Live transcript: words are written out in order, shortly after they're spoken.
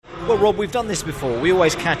Well, Rob, we've done this before. We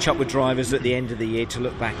always catch up with drivers at the end of the year to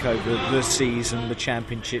look back over the season, the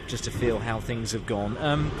championship, just to feel how things have gone.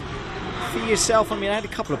 For yourself, I mean, I had a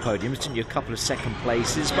couple of podiums, didn't you? A couple of second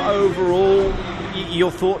places, but overall,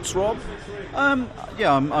 your thoughts, Rob?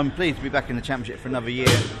 Yeah, I'm pleased to be back in the championship for another year.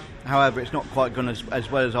 However, it's not quite gone as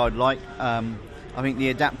well as I'd like. I think the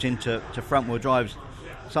adapting to front-wheel drives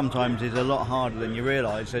sometimes is a lot harder than you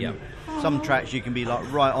realise. And some tracks you can be like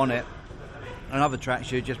right on it, and other tracks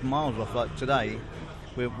you're just miles off. Like today,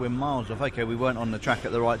 we're miles off. Okay, we weren't on the track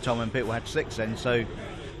at the right time when people had slicks then, so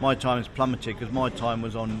my time's plummeted because my time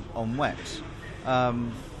was on wets.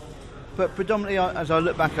 But predominantly, as I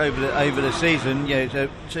look back over the season, so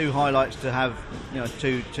two highlights to have,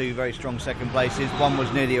 two very strong second places. One was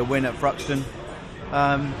nearly a win at Thruxton,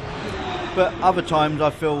 but other times I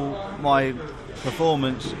feel my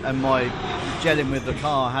performance and my gelling with the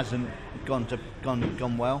car hasn't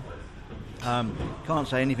gone well. Can't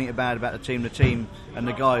say anything bad about the team. The team and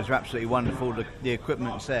the guys are absolutely wonderful. The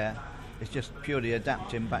equipment's there. It's just purely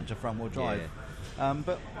adapting back to front wheel drive.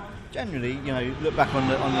 But generally, look back on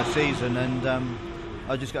the season, and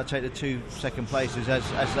I just got to take the 2 second places as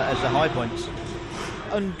the high points.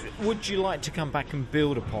 And would you like to come back and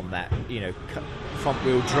build upon that, front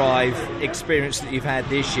wheel drive experience that you've had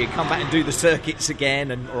this year? Come back and do the circuits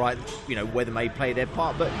again, and all right, weather may play their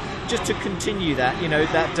part, but just to continue that,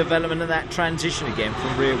 that development and that transition again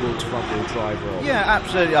from rear wheel to front wheel drive. Rob. Yeah,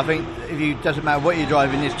 absolutely. I think doesn't matter what you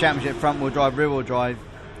drive in this championship, front wheel drive, rear wheel drive.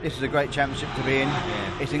 This is a great championship to be in.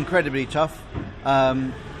 Yeah. It's incredibly tough.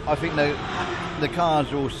 I think the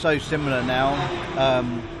cars are all so similar now.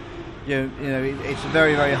 It's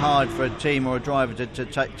very, very hard for a team or a driver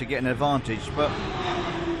to get an advantage. But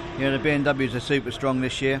the BMWs are super strong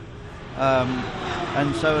this year,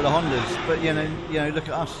 and so are the Hondas. But look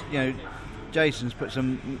at us. Jason's put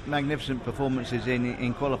some magnificent performances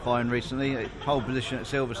in qualifying recently. Pole position at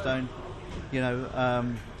Silverstone.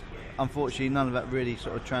 Unfortunately, none of that really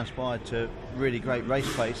sort of transpired to really great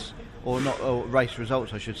race pace, or race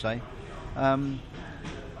results, I should say.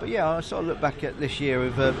 But yeah, I sort of look back at this year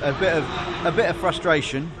with a bit of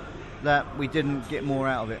frustration that we didn't get more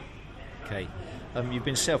out of it. Okay. You've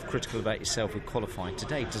been self-critical about yourself with qualifying.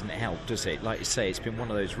 Today doesn't help, does it? Like you say, it's been one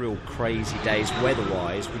of those real crazy days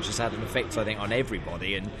weather-wise, which has had an effect, I think, on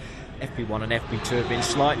everybody. And FP1 and FP2 have been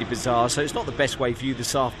slightly bizarre, so it's not the best way for you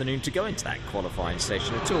this afternoon to go into that qualifying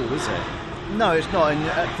session at all, is it? No, it's not.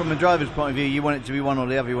 And from a driver's point of view, you want it to be one or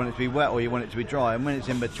the other. You want it to be wet or you want it to be dry. And when it's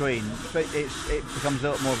in between, it becomes a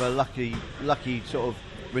lot more of a lucky sort of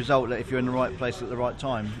result that if you're in the right place at the right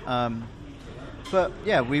time. But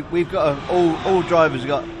yeah, we've got all drivers have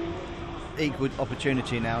got equal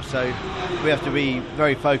opportunity now, so we have to be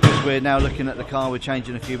very focused. We're now looking at the car. We're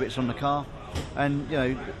changing a few bits on the car, and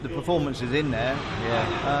the performance is in there.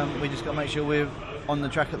 Yeah. We just got to make sure we're on the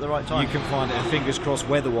track at the right time. You can find it, and fingers crossed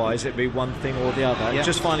weather-wise it'd be one thing or the other. Yeah.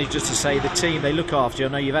 Just finally, just to say, the team, they look after you.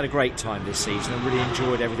 I know you've had a great time this season and really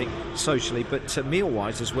enjoyed everything socially, but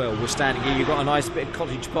meal-wise as well, we're standing here, you've got a nice bit of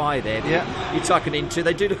cottage pie there. You're tucking into.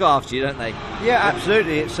 They do look after you, don't they? Yeah,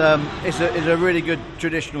 absolutely. It's a really good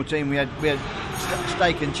traditional team. We had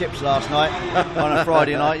steak and chips last night on a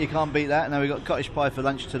Friday night. You can't beat that. Now we've got cottage pie for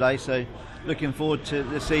lunch today, so looking forward to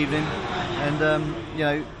this evening.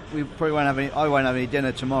 And we probably won't have any. I won't have any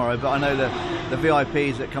dinner tomorrow, but I know the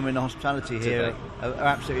VIPs that come in the hospitality here are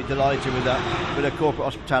absolutely delighted with the corporate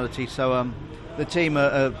hospitality. So the team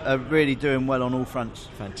are really doing well on all fronts.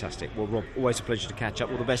 Fantastic. Well, Rob, always a pleasure to catch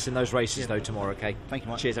up. All the best in those races, though, tomorrow. Okay. Thank you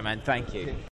much. Cheers, man. Thank you.